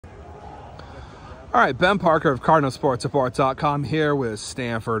All right, Ben Parker of CardinalSportsReport.com here with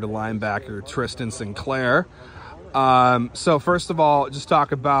Stanford linebacker Tristan Sinclair. So first of all, just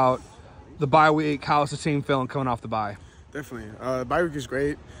talk about the bye week. How's the team feeling coming off the bye? Definitely. The bye week is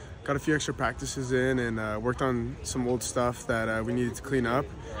great. Got a few extra practices in and worked on some old stuff that we needed to clean up,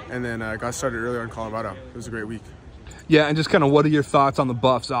 and then got started earlier in Colorado. It was a great week. Yeah, and just kind of what are your thoughts on the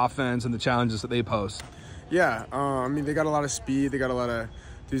Buffs offense and the challenges that they pose? Yeah, I mean, they got a lot of speed. They got a lot of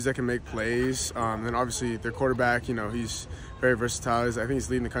dudes that can make plays. And then obviously their quarterback, he's very versatile. I think he's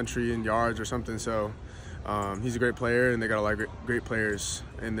leading the country in yards or something. So he's a great player, and they got a lot of great players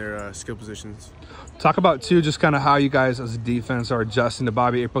in their skill positions. Talk about, too, just kind of how you guys as a defense are adjusting to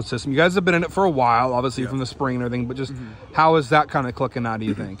Bobby April's system. You guys have been in it for a while, obviously, from the spring and everything, but just how is that kind of clicking out, do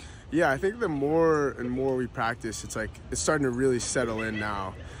you think? Yeah, I think the more and more we practice, it's starting to really settle in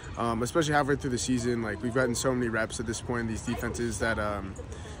now. Especially halfway through the season, we've gotten so many reps at this point in these defenses that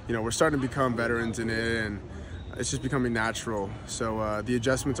we're starting to become veterans in it, and it's just becoming natural. So the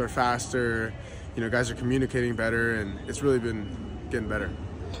adjustments are faster, guys are communicating better, and it's really been getting better.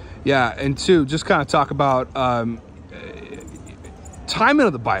 Yeah, and two, just kind of talk about timing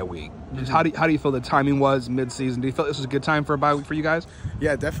of the bye week. How do you feel the timing was mid-season? Do you feel this was a good time for a bye week for you guys?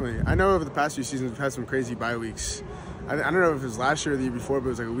 Yeah, definitely. I know over the past few seasons we've had some crazy bye weeks. I don't know if it was last year or the year before, but it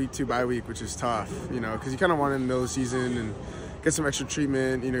was like a week 2 bye week, which is tough, because you kind of want in the middle of the season and get some extra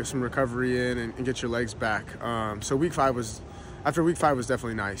treatment, some recovery in, and get your legs back. So after week 5 was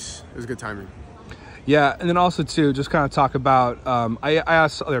definitely nice. It was good timing. Yeah, and then also, too, just kind of talk about, I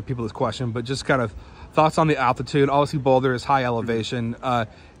asked other people this question, but just kind of thoughts on the altitude. Obviously, Boulder is high elevation.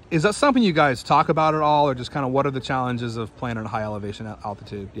 Is that something you guys talk about at all, or just kind of what are the challenges of playing at a high elevation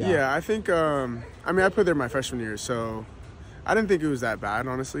altitude? Yeah, I think, I played there my freshman year, so I didn't think it was that bad,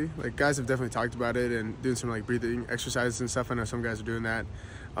 honestly. Guys have definitely talked about it and doing some breathing exercises and stuff. I know some guys are doing that.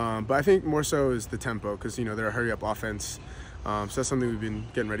 But I think more so is the tempo, because, they're a hurry-up offense. So that's something we've been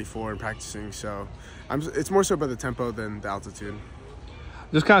getting ready for and practicing. So it's more so about the tempo than the altitude.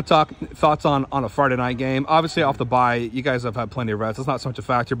 Just kind of thoughts on a Friday night game. Obviously, off the bye, you guys have had plenty of rest. It's not so much a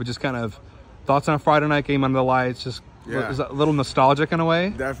factor, but just kind of thoughts on a Friday night game under the lights. Just is that a little nostalgic in a way?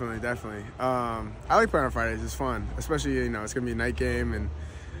 Definitely. I like playing on Fridays. It's fun, especially it's going to be a night game and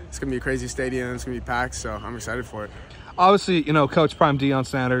it's going to be a crazy stadium. It's going to be packed, so I'm excited for it. Obviously, Coach Prime Deion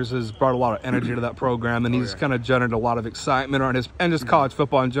Sanders has brought a lot of energy to that program, and he's kind of generated a lot of excitement around just college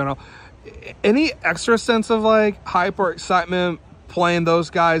football in general. Any extra sense of hype or excitement playing those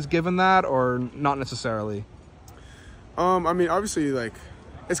guys given that, or not necessarily? I mean, obviously,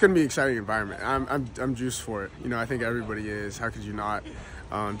 it's going to be an exciting environment. I'm juiced for it. I think everybody is. How could you not?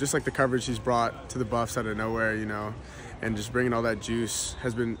 Just the coverage he's brought to the Buffs out of nowhere, and just bringing all that juice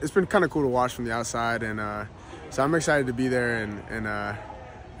it's been kind of cool to watch from the outside, and so I'm excited to be there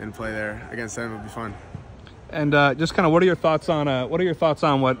and play there against them. It'll be fun. And just kind of what are your thoughts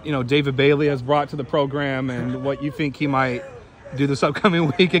on what David Bailey has brought to the program, and what you think he might do this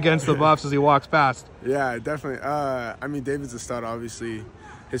upcoming week against the Buffs as he walks past? Yeah, definitely. I mean, David's a stud, obviously.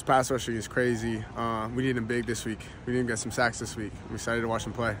 His pass rushing is crazy. We need him big this week. We need him to get some sacks this week. I'm excited to watch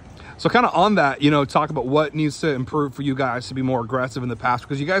him play. So kind of on that, talk about what needs to improve for you guys to be more aggressive in the pass,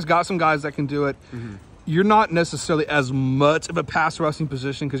 because you guys got some guys that can do it. You're not necessarily as much of a pass rushing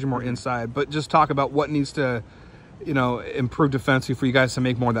position because you're more inside, but just talk about what needs to improve defensively for you guys to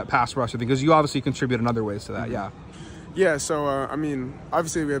make more of that pass rushing thing, because you obviously contribute in other ways to that. Yeah, so, I mean,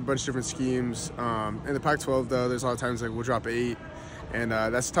 obviously we have a bunch of different schemes. In the Pac-12, though, there's a lot of times we'll drop 8, and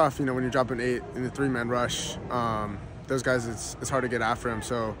that's tough, when you're dropping 8 in the 3-man rush. Those guys, it's hard to get after them.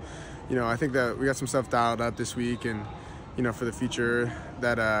 So, I think that we got some stuff dialed up this week, and, for the future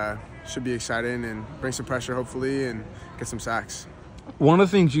that should be exciting and bring some pressure, hopefully, and get some sacks. One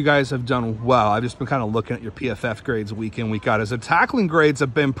of the things you guys have done well, I've just been kind of looking at your PFF grades week in, week out, is the tackling grades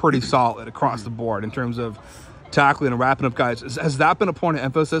have been pretty solid across the board in terms of tackling and wrapping up guys. Has that been a point of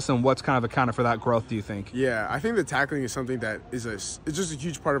emphasis, and what's kind of accounted for that growth, do you think? Yeah, I think the tackling is something that it's just a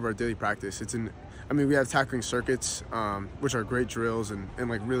huge part of our daily practice. We have tackling circuits, which are great drills and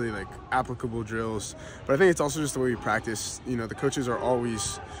really applicable drills. But I think it's also just the way we practice. The coaches are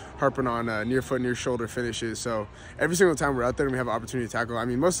always harping on near foot, near shoulder finishes. So every single time we're out there and we have an opportunity to tackle,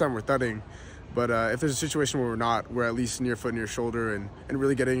 most of the time we're thudding. But if there's a situation where we're not, we're at least near foot, near shoulder, and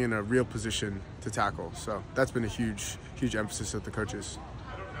really getting in a real position to tackle. So that's been a huge emphasis of the coaches.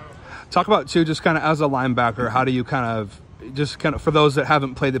 Talk about, too, just kind of as a linebacker, how do you just for those that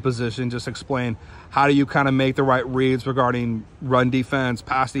haven't played the position, just explain how do you kind of make the right reads regarding run defense,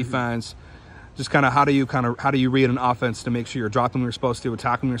 pass defense, just kind of how do you read an offense to make sure you're dropping when you're supposed to,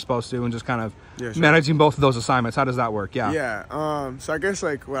 attacking when you're supposed to, and just kind of managing both of those assignments? How does that work? Yeah. So I guess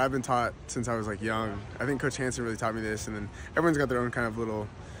like what I've been taught since I was like young, I think Coach Hansen really taught me this, and then everyone's got their own kind of little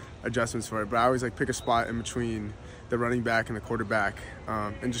adjustments for it. But I always like pick a spot in between the running back and the quarterback,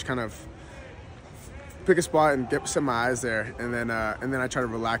 and just kind of pick a spot and set my eyes there, and then I try to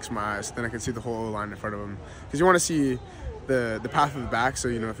relax my eyes. Then I can see the whole line in front of him, because you want to see the path of the back. So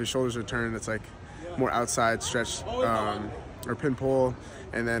if his shoulders are turned, it's like more outside stretch or pin pull,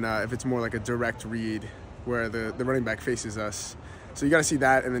 and then if it's more like a direct read where the running back faces us. So you got to see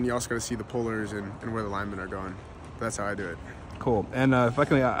that, and then you also got to see the pullers and where the linemen are going. That's how I do it. Cool. And if I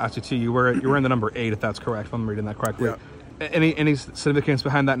can ask you too, you were in the number 8, if that's correct, if I'm reading that correctly. Yeah. Any significance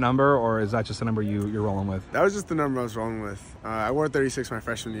behind that number, or is that just the number you're rolling with? That was just the number I was rolling with. I wore 36 my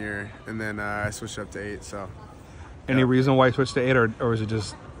freshman year, and then I switched up to 8. So, any reason why you switched to 8, or is it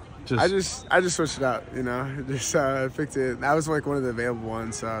just? I just switched it out. Just picked it. That was like one of the available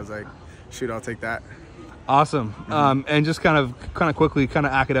ones, so I was like, shoot, I'll take that. Awesome. And just kind of quickly, kind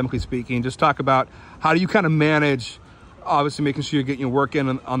of academically speaking, just talk about how do you kind of manage, obviously making sure you're getting your work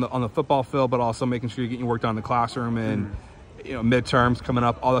in on the football field, but also making sure you're getting your work done in the classroom and midterms coming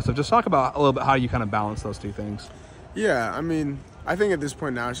up, all that stuff. Just talk about a little bit how you kind of balance those two things. Yeah, I mean, I think at this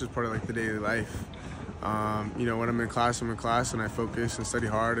point now it's just part of like the daily life. When I'm in class, and I focus and study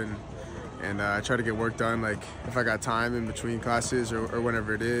hard, and I try to get work done, like if I got time in between classes or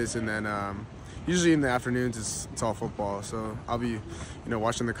whenever it is. And then usually in the afternoons it's all football, so I'll be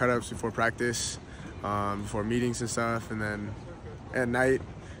watching the cut-ups before practice, before meetings and stuff, and then at night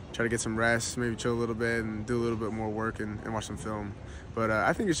try to get some rest, maybe chill a little bit and do a little bit more work and watch some film. But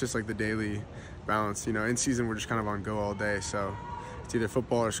I think it's just like the daily balance. In season we're just kind of on go all day, so it's either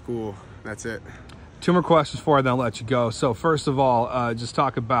football or school. That's it. 2 more questions before I then let you go. So first of all, just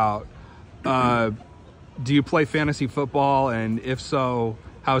talk about, do you play fantasy football? And if so,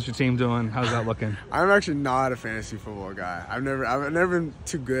 how's your team doing? How's that looking? I'm actually not a fantasy football guy. I've never been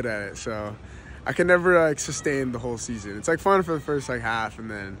too good at it, so I can never sustain the whole season. It's like fun for the first half, and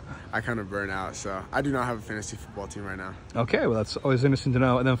then I kind of burn out. So I do not have a fantasy football team right now. Okay, well that's always interesting to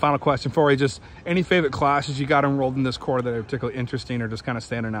know. And then final question for you: just any favorite classes you got enrolled in this quarter that are particularly interesting or just kind of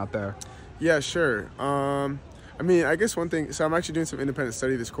standing out there? Yeah, sure. I guess one thing. So I'm actually doing some independent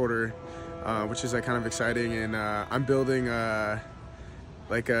study this quarter, which is kind of exciting, and I'm building a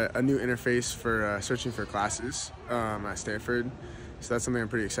new interface for searching for classes at Stanford. So that's something I'm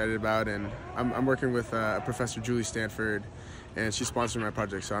pretty excited about, and I'm working with Professor Julie Stanford, and she's sponsoring my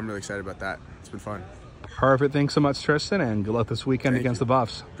project, so I'm really excited about that. It's been fun. Perfect. Thanks so much, Tristan, and good luck this weekend against the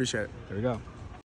Buffs. Appreciate it. There we go.